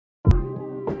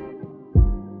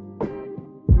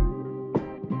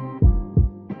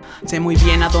Sé muy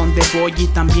bien a dónde voy y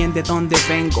también de dónde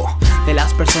vengo. De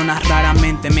las personas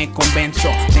raramente me convenzo.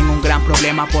 Tengo un gran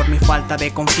problema por mi falta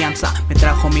de confianza. Me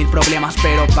trajo 1000 problemas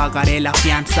pero pagaré la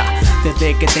fianza.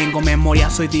 Desde que tengo memoria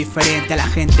soy diferente a la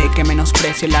gente que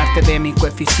menosprecia el arte de mi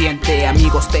coeficiente.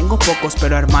 Amigos tengo pocos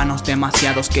pero hermanos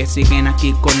demasiados que siguen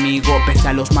aquí conmigo pese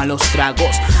a los malos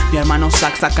tragos. Mi hermano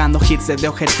Zach sacando hits desde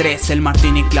OG3. El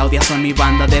Martín y Claudia son mi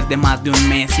banda desde más de un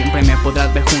mes. Siempre me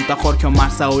podrás ver junto a Jorge,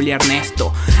 Omar, Saúl y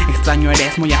Ernesto. Extraño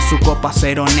Eresmo y a su copa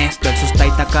ser honesto. El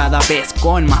sustaita cada vez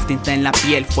con más tinta en la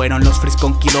piel. Fueron los Freeze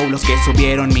con Kido los que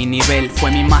subieron mi nivel.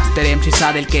 Fue mi Master MC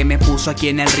Sad el que me puso aquí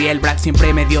en el riel. Brack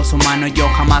siempre me dio su mano y yo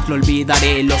jamás lo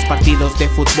olvidaré. Los partidos de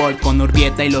fútbol con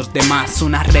Urbieta y los demás.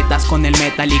 Unas retas con el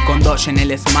Metal y con Dosh en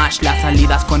el Smash. Las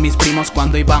salidas con mis primos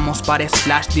cuando íbamos para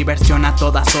Splash. Diversión a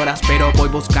todas horas pero voy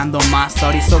buscando más.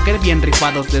 Sorry Soccer bien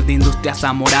rifados desde Industrias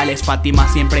a Morales. Fátima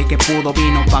siempre que pudo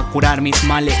vino pa' curar mis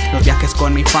males. Los viajes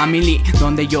con mi family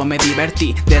donde yo me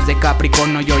divertí. Desde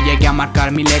Capricornio yo llegué a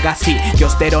marcar mi legacy.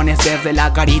 Los terones desde la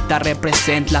garita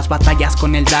represent. Las batallas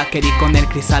con el Daker y con el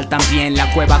Crisal también.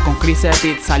 La cueva con Chris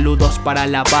Edit, saludos para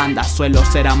la banda. Suelo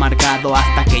ser amargado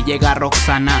hasta que llega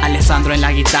Roxana. Alessandro en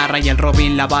la guitarra y el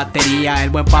Robin la batería. El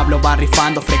buen Pablo va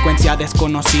rifando, frecuencia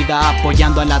desconocida.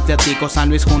 Apoyando al Atlético San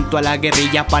Luis junto a la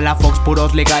guerrilla. Palafox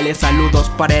puros legales,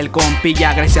 saludos para el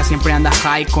compilla. Grecia siempre anda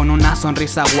high con una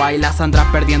sonrisa guay. La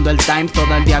Sandra perdiendo el time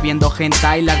todo el día viendo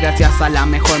hentai. Las gracias a la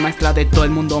mejor maestra de todo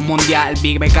el mundo mundial.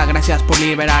 Big Beca, gracias por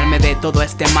liberarme de todo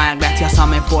este mal. Gracias a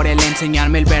Me por el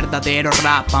enseñarme el verdadero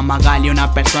rap. A Magali,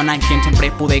 una persona en quien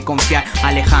siempre pude confiar.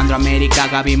 Alejandro, América,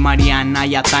 Gaby, Mariana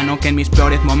y Atano, que en mis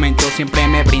peores momentos siempre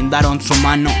me brindaron su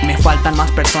mano. Me faltan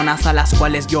más personas a las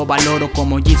cuales yo valoro,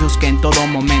 como Jesus, que en todo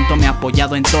momento me ha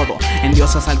apoyado en todo. En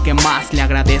Dios es al que más le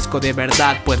agradezco de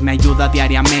verdad, pues me ayuda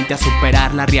diariamente a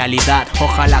superar la realidad.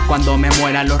 Ojalá cuando me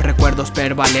muera los recuerdos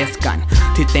prevalezcan.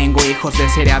 Si tengo hijos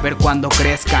desearé a ver cuando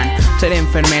crezcan. Ser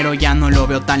enfermero ya no lo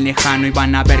veo tan lejano y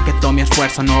van a ver que todo mi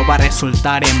esfuerzo no va a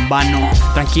resultar en vano.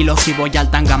 Tranquilo si voy al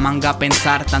Tangamanga a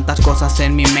pensar tantas cosas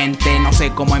en mi mente, no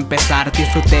sé cómo empezar.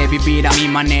 Disfruté vivir a mi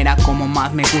manera como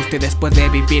más me guste. Después de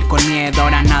vivir con miedo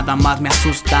ahora nada más me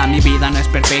asusta. Mi vida no es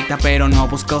perfecta pero no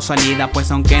busco salida, pues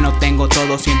aunque no tengo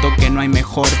todo siento que no hay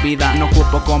mejor vida. No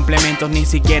ocupo complementos ni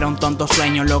siquiera un tonto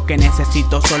sueño. Lo que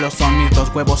necesito solo son mis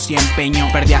 2 huevos y empeño.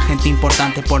 Perdí a gente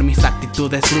importante por mis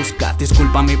actitudes bruscas.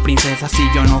 Disculpa mi princesa si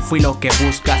yo no fui lo que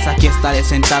buscas. Aquí estaré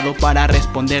sentado para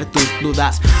responder tus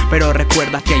dudas, pero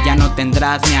recuerda que ya no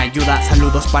tendrás mi ayuda.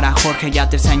 Saludos para Jorge, ya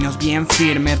 13 años bien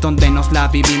firmes, donde nos la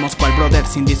vivimos cual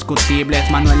brothers indiscutibles.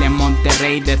 Manuel en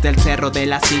Monterrey desde el Cerro de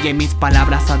la Silla. Y mis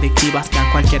palabras adictivas que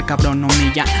a cualquier cabrón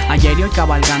humillan. Ayer y hoy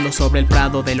cabalgando sobre el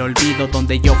prado del olvido,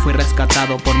 donde yo fui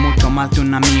rescatado por mucho más de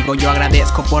un amigo. Yo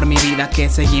agradezco por mi vida que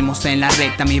seguimos en la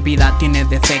recta. Mi vida tiene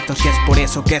defectos y es por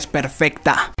eso que es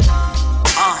perfecta.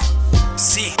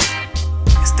 Sí,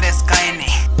 Estrés KN,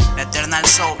 The Eternal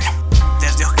Soul,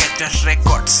 desde OG3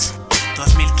 Records,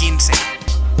 2015.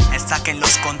 Saquen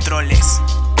los controles.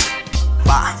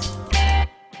 Va.